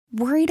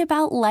Worried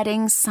about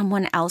letting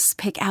someone else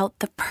pick out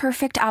the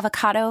perfect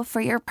avocado for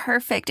your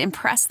perfect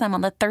impress them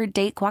on the third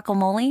date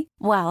guacamole?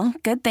 Well,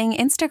 good thing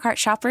Instacart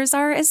shoppers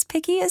are as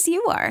picky as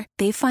you are.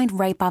 They find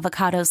ripe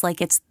avocados like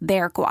it's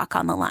their guac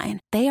on the line.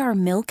 They are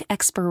milk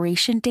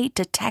expiration date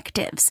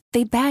detectives.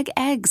 They bag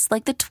eggs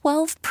like the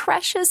 12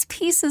 precious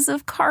pieces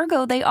of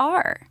cargo they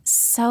are.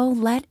 So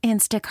let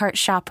Instacart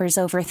shoppers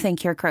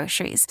overthink your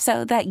groceries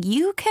so that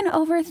you can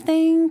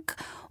overthink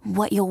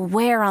what you'll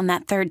wear on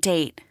that third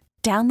date.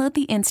 Download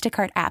the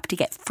Instacart app to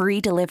get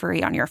free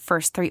delivery on your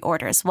first 3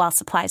 orders while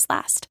supplies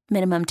last.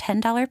 Minimum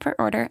 $10 per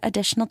order.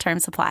 Additional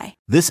terms apply.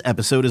 This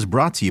episode is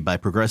brought to you by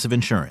Progressive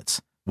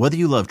Insurance. Whether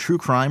you love true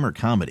crime or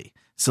comedy,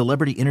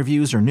 celebrity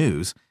interviews or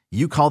news,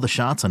 you call the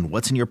shots on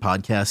what's in your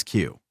podcast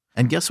queue.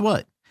 And guess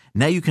what?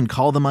 Now you can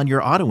call them on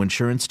your auto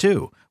insurance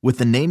too with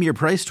the Name Your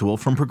Price tool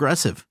from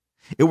Progressive.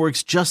 It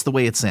works just the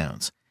way it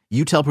sounds.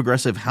 You tell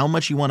Progressive how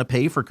much you want to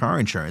pay for car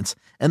insurance,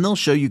 and they'll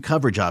show you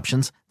coverage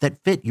options that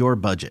fit your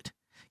budget.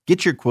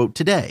 Get your quote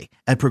today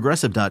at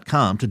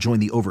Progressive.com to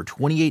join the over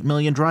 28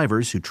 million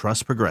drivers who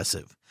trust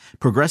Progressive.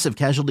 Progressive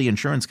Casualty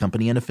Insurance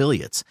Company and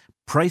Affiliates.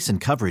 Price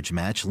and coverage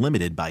match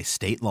limited by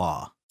state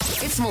law.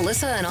 It's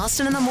Melissa and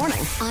Austin in the morning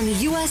on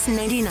US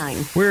 99.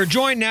 We're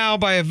joined now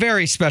by a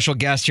very special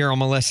guest here on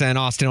Melissa and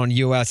Austin on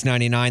US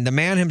 99. The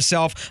man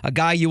himself, a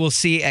guy you will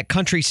see at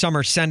Country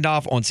Summer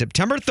Send-Off on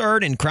September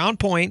 3rd in Crown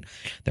Point.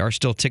 There are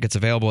still tickets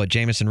available at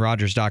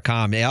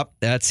JamesonRodgers.com. Yep,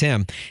 that's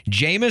him.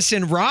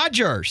 Jameson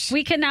Rodgers.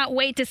 We cannot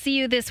wait to see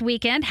you this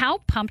weekend. How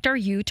pumped are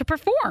you to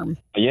perform?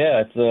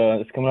 Yeah,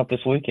 it's coming up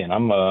this weekend.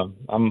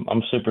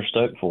 I'm super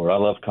stoked for it. I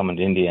love coming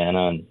to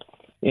Indiana, and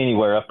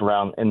anywhere up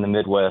around in the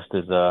Midwest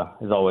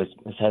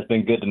has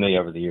been good to me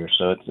over the years.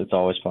 So it's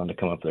always fun to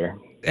come up there.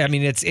 I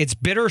mean, it's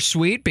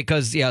bittersweet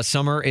because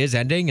summer is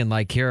ending, and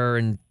like here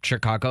in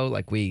Chicago,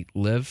 like we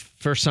live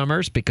for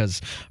summers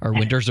because our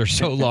winters are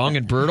so long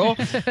and brutal.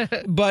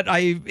 But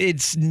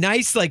it's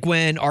nice like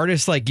when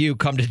artists like you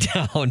come to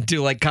town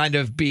to like kind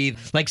of be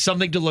like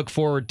something to look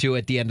forward to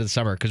at the end of the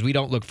summer, because we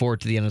don't look forward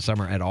to the end of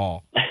summer at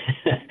all.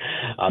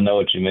 I know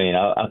what you mean.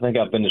 I think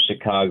I've been to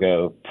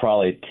Chicago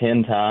probably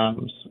 10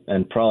 times,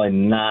 and probably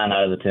 9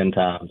 out of the 10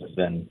 times has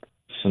been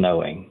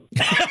snowing.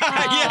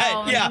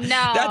 Yeah. No.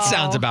 That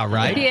sounds about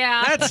right.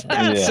 Yeah.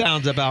 That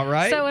sounds about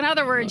right. So in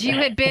other words, you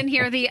had been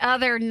here the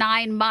other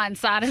 9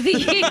 months out of the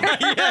year.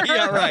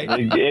 yeah, right.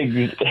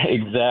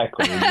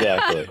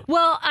 Exactly.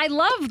 Well, I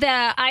love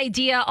the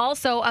idea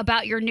also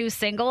about your new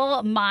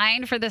single,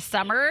 Mine, for the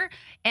summer,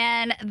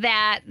 and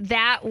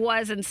that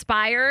was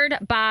inspired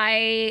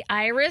by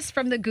Iris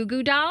from the Goo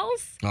Goo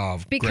Dolls. Oh,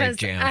 because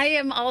great jam. I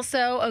am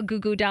also a Goo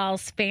Goo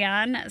Dolls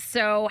fan.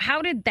 So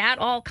how did that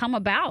all come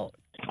about?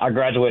 I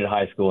graduated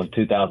high school in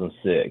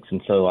 2006,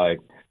 and so like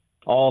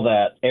all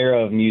that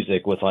era of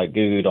music with like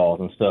Goo Goo Dolls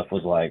and stuff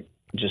was like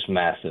just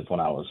massive when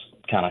I was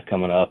kind of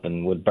coming up,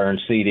 and would burn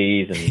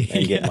CDs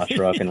and get in my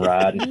truck and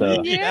ride and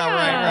stuff.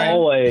 Yeah. I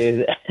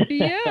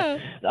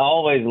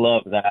always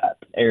loved that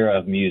era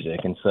of music,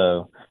 and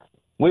so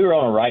we were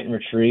on a writing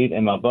retreat,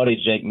 and my buddy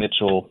Jake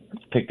Mitchell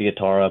picked the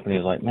guitar up, and he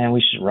was like, "Man,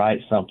 we should write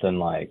something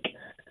like,"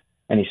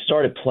 and he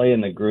started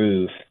playing the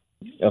groove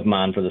of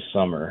Mine for the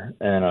Summer,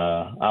 and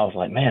I was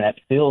like, man, that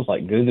feels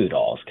like Goo Goo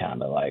Dolls,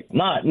 kind of like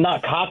not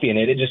copying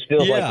it. It just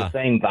feels like the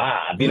same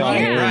vibe, you know what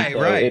I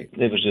mean? Right.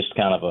 It was just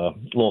kind of a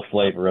little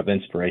flavor of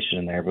inspiration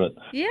in there. But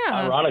yeah,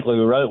 ironically,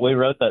 we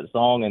wrote that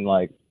song in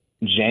like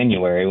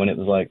January when it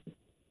was like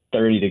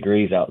 30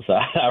 degrees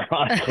outside.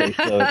 Ironically,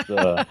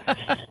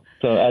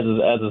 so as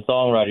a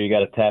songwriter, you got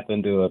to tap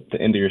into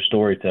your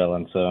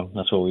storytelling. So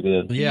that's what we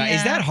did. Yeah.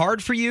 Is that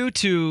hard for you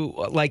to,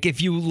 like,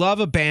 if you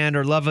love a band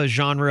or love a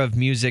genre of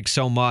music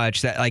so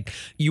much that like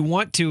you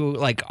want to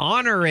like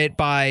honor it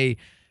by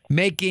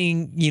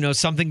making,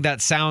 something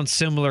that sounds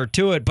similar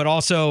to it, but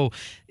also,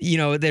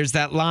 there's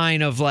that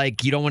line of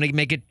like, you don't want to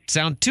make it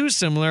sound too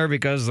similar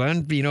because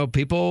then,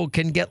 people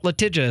can get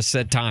litigious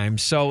at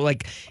times. So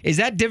like, is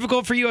that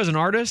difficult for you as an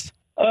artist?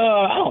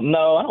 I don't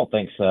know. I don't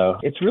think so.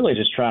 It's really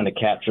just trying to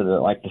capture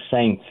the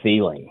same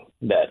feeling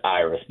that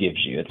Iris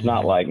gives you. It's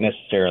not like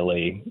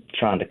necessarily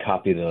trying to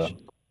copy the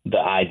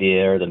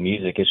idea or the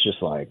music. It's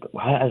just like,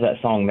 how does that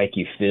song make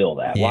you feel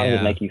that? Why does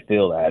it make you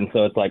feel that? And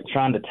so it's like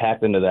trying to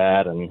tap into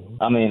that. And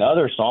I mean,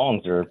 other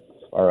songs are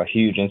a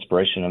huge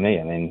inspiration to me.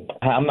 I mean,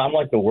 I'm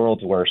like the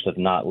world's worst of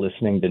not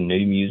listening to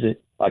new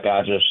music. Like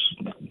I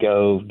just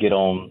go get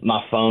on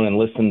my phone and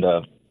listen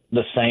to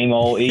the same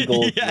old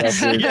Eagles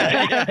records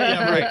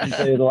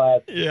the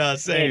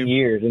last 10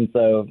 years. And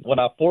so when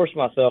I force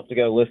myself to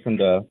go listen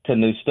to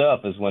new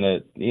stuff is when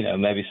it,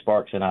 maybe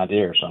sparks an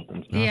idea or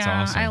something. That's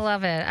awesome. I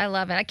love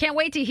it. I can't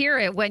wait to hear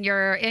it when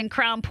you're in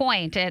Crown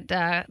Point at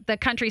the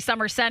Country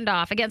Summer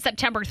Send-Off again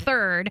September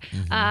 3rd.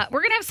 We're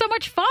going to have so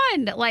much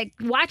fun, like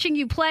watching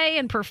you play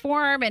and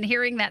perform and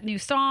hearing that new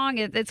song.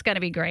 It's going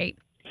to be great.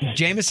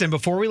 Jameson,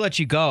 before we let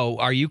you go,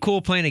 are you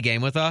cool playing a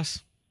game with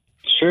us?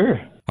 Sure.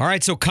 All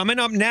right, so coming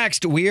up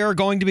next, we are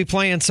going to be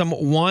playing some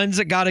Ones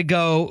That Gotta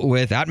Go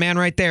with that man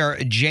right there,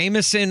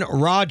 Jameson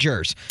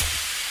Rodgers.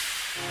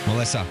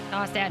 Melissa,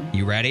 Austin.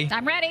 you ready?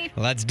 I'm ready.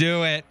 Let's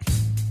do it.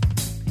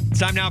 It's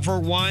time now for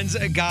One's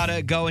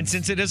Gotta Go. And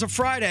since it is a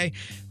Friday,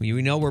 we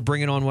know we're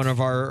bringing on one of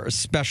our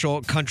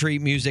special country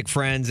music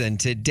friends. And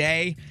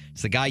today,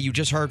 it's the guy you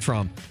just heard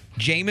from,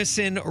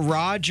 Jameson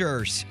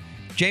Rodgers.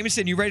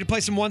 Jameson, you ready to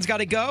play some One's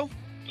Gotta Go?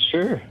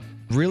 Sure.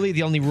 Really,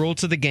 the only rule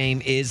to the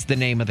game is the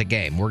name of the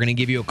game. We're going to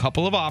give you a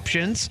couple of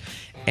options,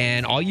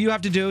 and all you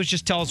have to do is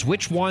just tell us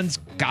which one's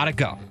gotta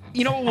go.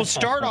 You know what? We'll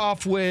start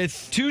off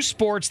with two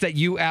sports that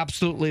you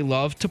absolutely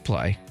love to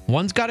play.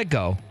 One's gotta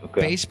go.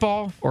 Okay.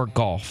 Baseball or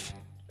golf?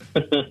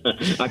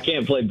 I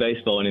can't play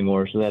baseball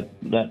anymore, so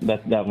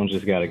that one's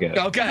just got to go.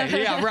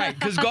 Okay, yeah, right.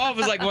 Because golf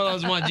is like one of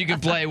those ones you can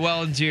play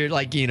well into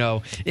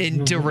your,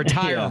 into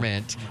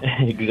retirement.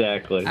 Yeah,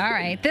 exactly. All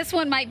right. This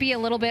one might be a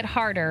little bit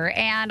harder,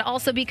 and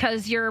also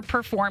because you're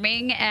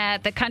performing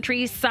at the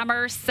Country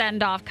Summer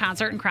Send-Off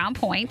concert in Crown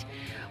Point.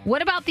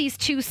 What about these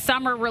two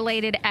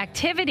summer-related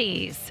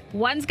activities?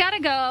 One's got to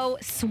go,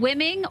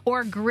 swimming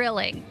or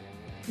grilling?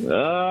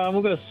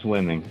 We'll go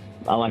swimming.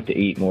 I like to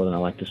eat more than I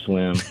like to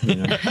swim. You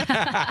know?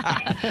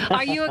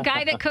 Are you a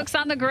guy that cooks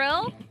on the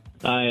grill?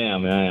 I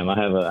am. I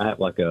have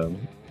like a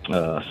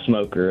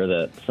smoker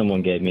that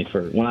someone gave me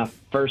for when I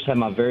first had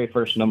my very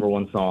first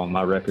 #1 song.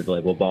 My record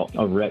label bought a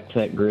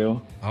Rectech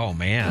grill. Oh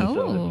man!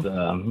 Oh.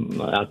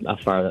 So I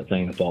fire that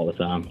thing up all the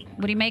time.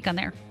 What do you make on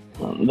there?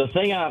 The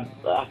thing I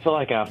feel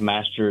like I've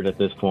mastered at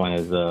this point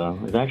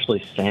is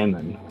actually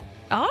salmon.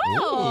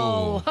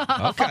 Oh, Ooh,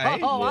 okay.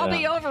 Oh, I'll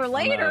be over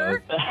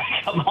later.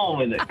 Come on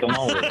with it.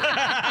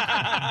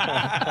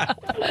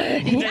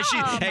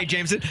 Hey,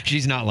 Jameson,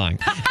 she's not lying.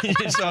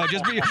 So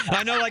just be,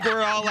 I know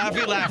we're all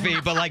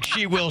laughy, but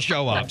she will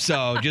show up.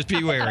 So just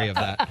be wary of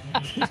that.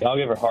 I'll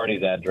give her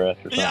Hardy's address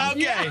or something.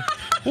 Yeah, okay.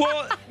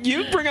 Well,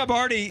 you bring up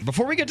Hardy.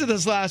 Before we get to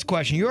this last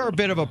question, you are a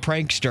bit of a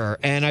prankster,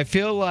 and I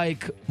feel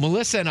like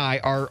Melissa and I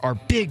are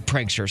big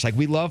pranksters.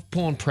 We love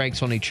pulling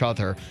pranks on each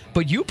other,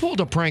 but you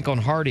pulled a prank on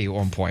Hardy at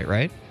one point,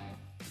 right?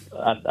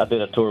 I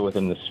did a tour with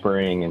him this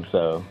spring, and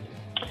so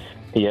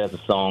he has a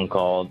song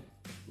called,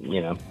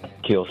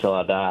 Kill Till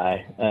I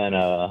Die, and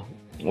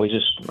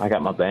I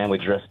got my band, we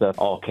dressed up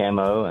all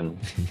camo and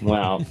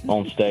went out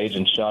on stage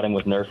and shot him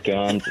with Nerf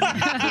guns.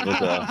 It was,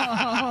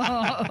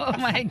 oh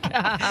my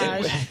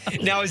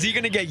gosh! Now, is he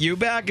going to get you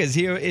back? Is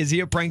he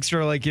a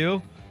prankster like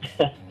you?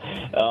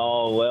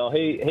 Oh well,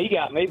 he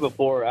got me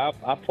before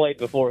I played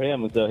before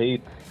him, and so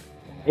he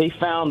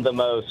found the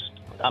most.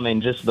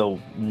 Just the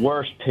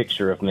worst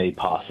picture of me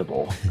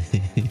possible.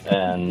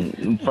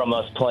 And from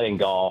us playing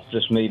golf,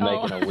 just me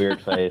making a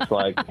weird face.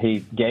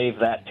 He gave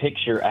that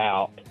picture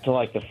out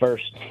to the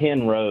first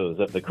 10 rows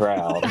of the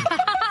crowd.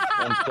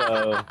 And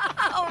so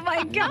oh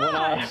my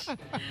gosh.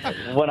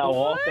 When I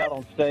walked out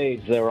on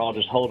stage, they were all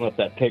just holding up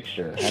that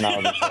picture. And I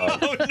was just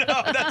like, oh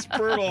no, that's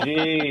brutal.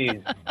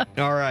 Jeez.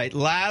 All right,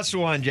 last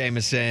one,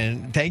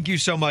 Jameson. Thank you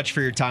so much for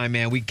your time,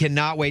 man. We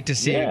cannot wait to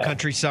see you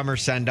Country Summer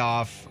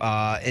Send-Off.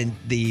 And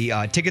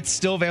the tickets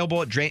still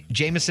available at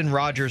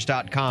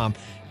JamesonRodgers.com.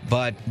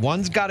 But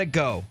one's got to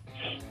go.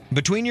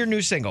 Between your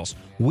new singles,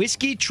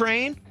 Whiskey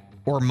Train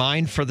or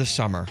Mine for the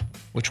Summer?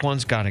 Which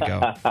one's got to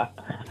go?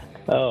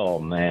 Oh,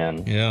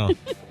 man. Yeah.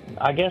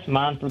 I guess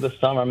Mine for the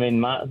Summer.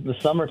 The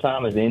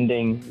summertime is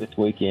ending this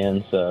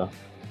weekend, so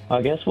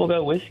I guess we'll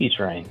go Whiskey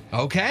Train.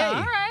 Okay.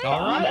 All right.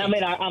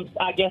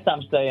 I guess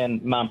I'm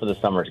saying Mine for the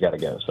Summer's got to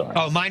go. Sorry.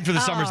 Oh, Mine for the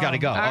Summer's got to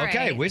go.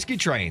 Okay, right. Whiskey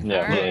Train.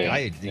 Yeah.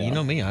 You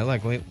know me. I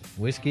like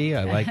whiskey.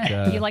 I like...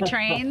 you like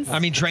trains?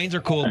 Trains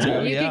are cool,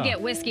 too. You could get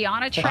whiskey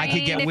on a train. I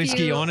could get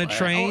whiskey on a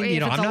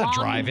train. I'm not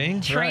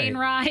driving. Train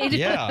ride.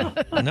 Yeah.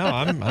 No,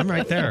 I'm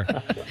right there.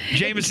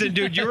 Jameson,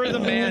 dude, you're the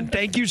man.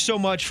 Thank you so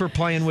much for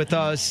playing with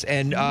us.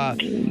 And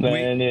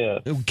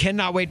we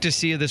cannot wait to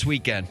see you this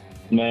weekend.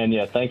 Man,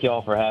 yeah, thank you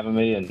all for having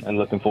me and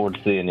looking forward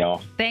to seeing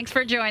y'all. Thanks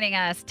for joining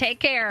us. Take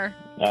care.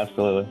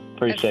 Absolutely.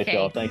 Appreciate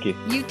y'all. Thank you.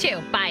 You too.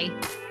 Bye.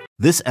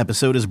 This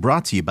episode is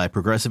brought to you by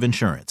Progressive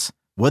Insurance.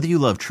 Whether you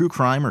love true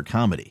crime or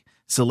comedy,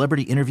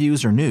 celebrity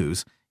interviews or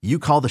news, you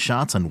call the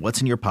shots on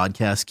what's in your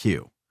podcast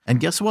queue. And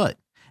guess what?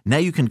 Now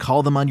you can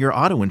call them on your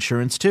auto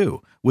insurance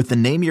too with the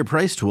Name Your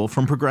Price tool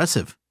from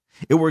Progressive.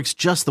 It works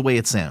just the way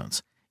it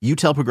sounds. You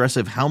tell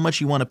Progressive how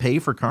much you want to pay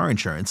for car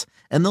insurance,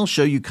 and they'll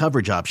show you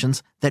coverage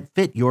options that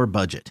fit your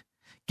budget.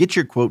 Get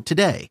your quote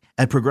today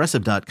at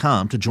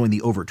Progressive.com to join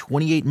the over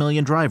 28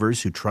 million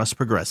drivers who trust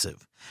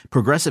Progressive.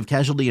 Progressive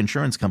Casualty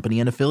Insurance Company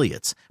and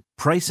Affiliates.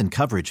 Price and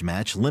coverage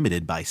match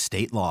limited by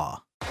state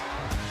law.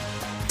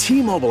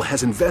 T-Mobile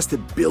has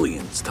invested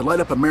billions to light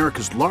up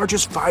America's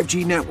largest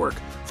 5G network,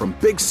 from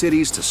big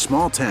cities to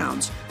small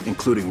towns,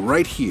 including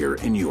right here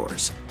in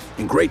yours.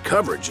 And great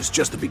coverage is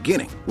just the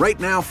beginning. Right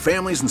now,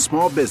 families and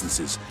small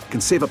businesses can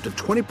save up to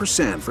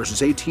 20%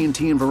 versus AT&T and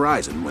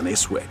Verizon when they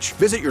switch.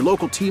 Visit your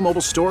local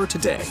T-Mobile store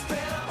today.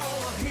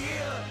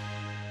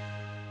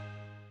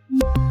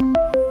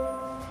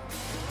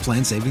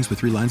 Plan savings with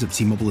 3 lines of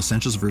T-Mobile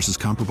Essentials versus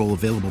comparable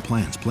available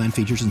plans. Plan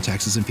features and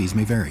taxes and fees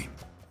may vary.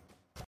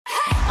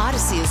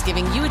 Odyssey is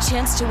giving you a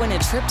chance to win a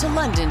trip to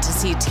London to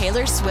see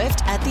Taylor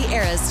Swift at the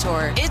Eras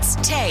Tour. It's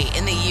Tay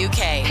in the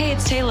UK. Hey,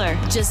 it's Taylor.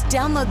 Just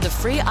download the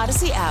free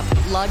Odyssey app,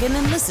 log in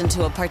and listen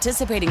to a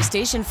participating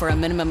station for a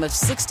minimum of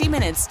 60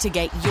 minutes to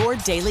get your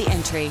daily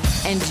entry.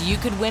 And you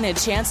could win a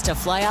chance to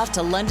fly off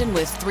to London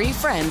with 3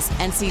 friends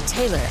and see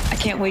Taylor. I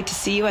can't wait to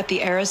see you at the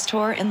Eras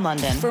Tour in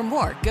London. For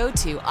more, go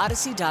to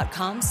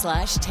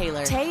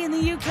odyssey.com/Taylor. Tay in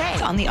the UK.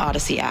 It's on the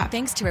Odyssey app.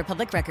 Thanks to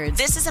Republic Records.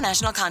 This is a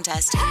national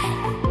contest.